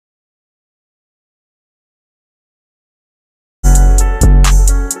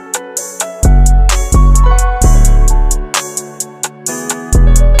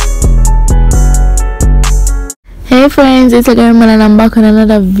Hey friends, it's again and I'm back on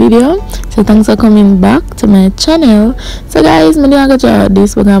another video. So thanks for coming back to my channel. So guys, I'm gonna try out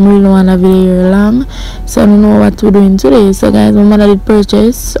this because I'm really want a video long, so I don't know what we're doing today. So guys, my mother did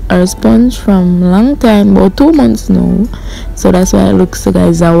purchase our sponge from long time, about 2 months now. So that's why it looks, so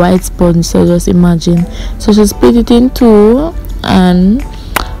guys, a white sponge. So just imagine. So she split it in two and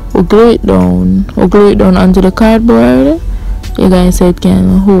we'll glue it down. We'll glue it down onto the cardboard. You guys, so it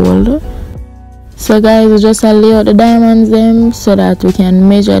can hold. So guys, we just lay out the diamonds them so that we can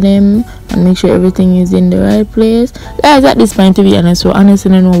measure them and make sure everything is in the right place. Guys, at this point, to be honest, we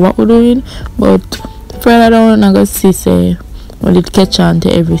honestly don't know what we're doing, but further down I go see say will it catch on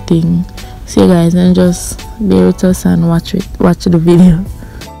to everything. So guys, and just bear with us and watch the video.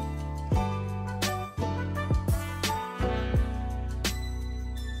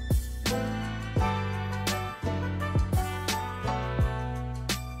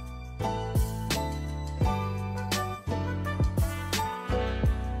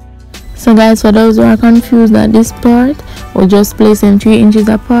 So guys, for those who are confused at this part, we'll just place them 3 inches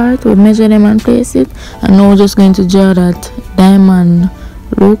apart. We'll measure them and place it, and now we're just going to draw that diamond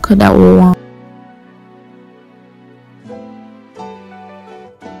look that we want.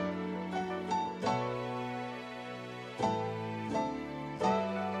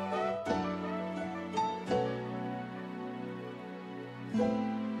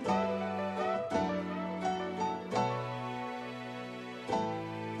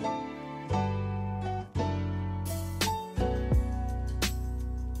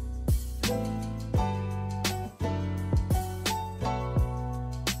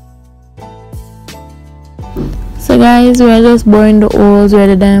 So guys, we are just boring the holes where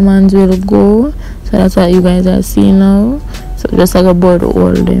the diamonds will go. So that's what you guys are seeing now. So just like a board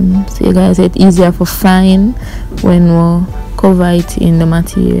all them. So you guys, it's easier for find when we cover it in the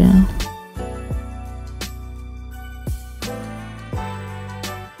material.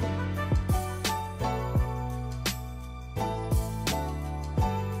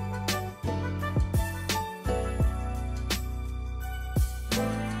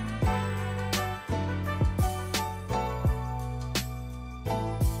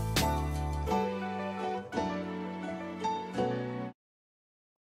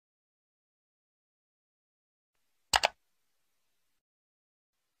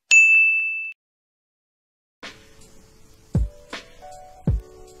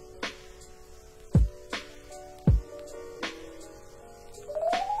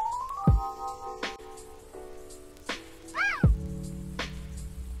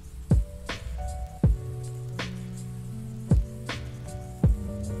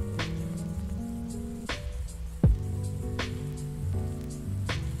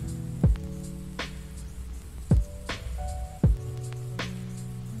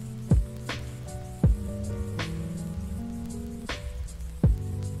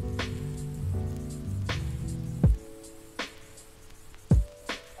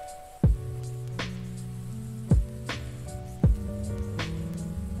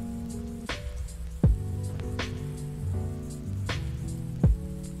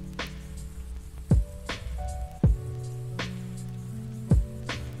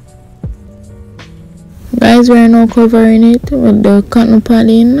 Guys, we are now covering it with the cotton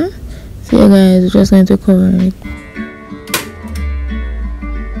padding. So yeah guys, we're just going to cover it.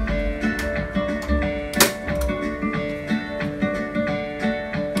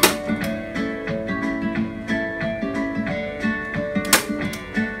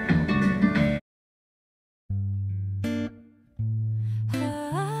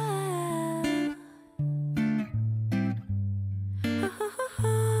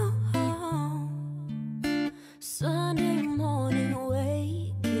 Sunday morning,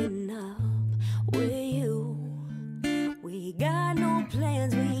 waking up with you. We got no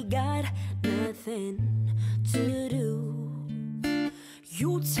plans, we got nothing to do.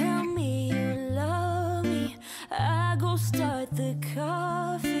 You tell me you love me, I go start the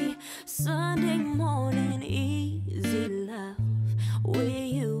coffee. Sunday morning, easy love with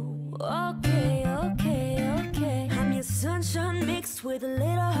you. Okay, okay, okay. I'm your sunshine mixed with a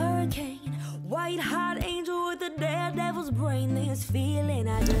little hurricane. White hot angel with the daredevil's brain. This feeling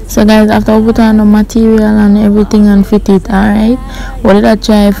I just. So guys, after we put on the material and everything and fit it, alright, we did I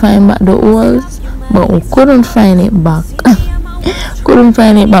try to find back the holes, but we couldn't find it back. Couldn't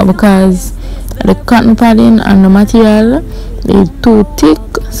find it back because the cotton padding and the material is too thick,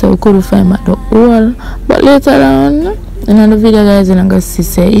 so we couldn't find back the hole. But later on in the video guys, you're gonna see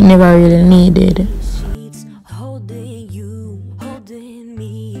say it never really needed. Holding you, holding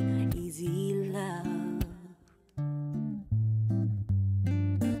me, easy love.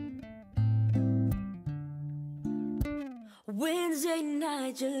 Wednesday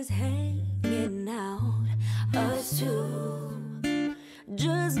night just hanging out, us two.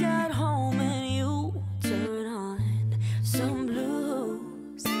 Just got home and you turn on some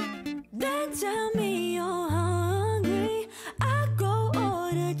blues. Then tell me you're hungry, I go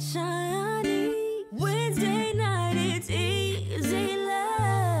order Chinese. Wednesday night it's easy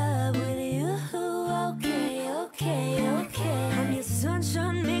love with you. Okay. I'm your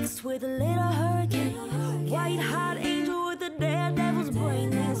sunshine mixed with a little hurricane, white hot angel with a daredevil's brain.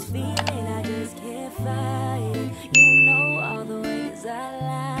 This feeling I just can't fight it. You know all the ways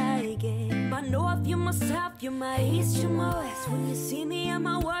I like it. My north, you're my south, you're my east, you're my west. When you see me at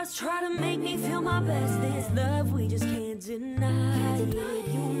my worst, try to make me feel my best. This love we just can't deny it.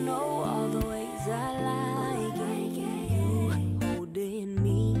 You know all the ways I like it. You holding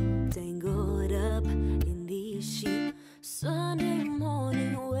me tangled up in these sheets. Sunday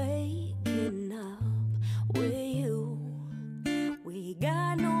morning waking up with you. We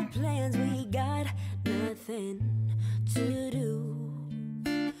got no plans, we got nothing to do.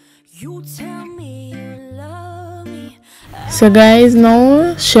 You tell me you love me. So guys,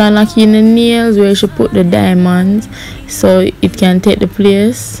 now she unlocking the nails where she put the diamonds so it can take the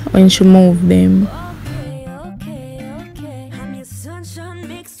place when she move them. Okay. I'm your sunshine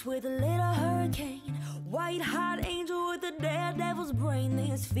mixed with a little hurricane, white hot angel with a daredevil's brain.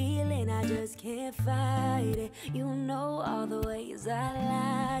 This feeling I just can't fight it. You know all the ways I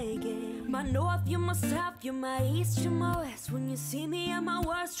like it. My north, you're my south, you're my east, you're my west. When you see me at my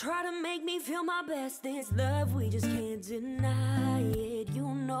worst, try to make me feel my best. This love we just can't deny it. You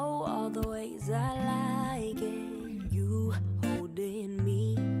know all the ways I like it. You holding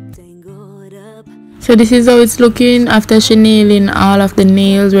me tangled up. So this is how it's looking after she nailing all of the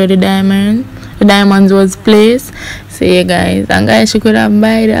nails where the diamonds was placed. So yeah guys, and guys, she could have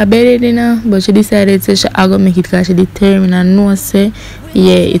buy a bed dinner, but she decided to she gonna make it because she determined and know say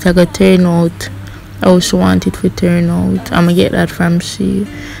yeah it a gonna turn out how she want it to turn out. I'ma get that from she.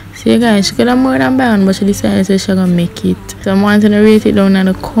 So yeah guys, she could have more than buy one, but she decided to she gonna make it. So I'm wanting to rate it down in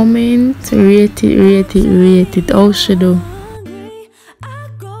the comments. Rate it how she do.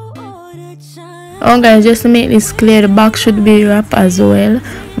 Oh guys, just to make this clear, the back should be wrapped as well,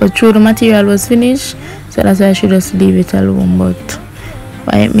 but through the material was finished, so that's why I should just leave it alone, but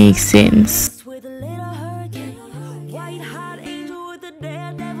why it makes sense. With a little hurricane, white hot angel with a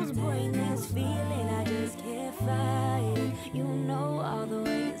daredevil's brain. This feeling I just can't fight it. You know all the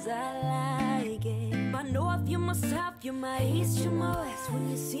ways I like it. My north, you're my south, you're my east, you're my west. When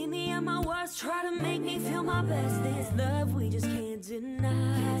you see me at my worst, try to make me feel my best. This love we just can't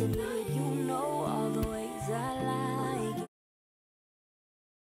deny it. You know all the ways I like it.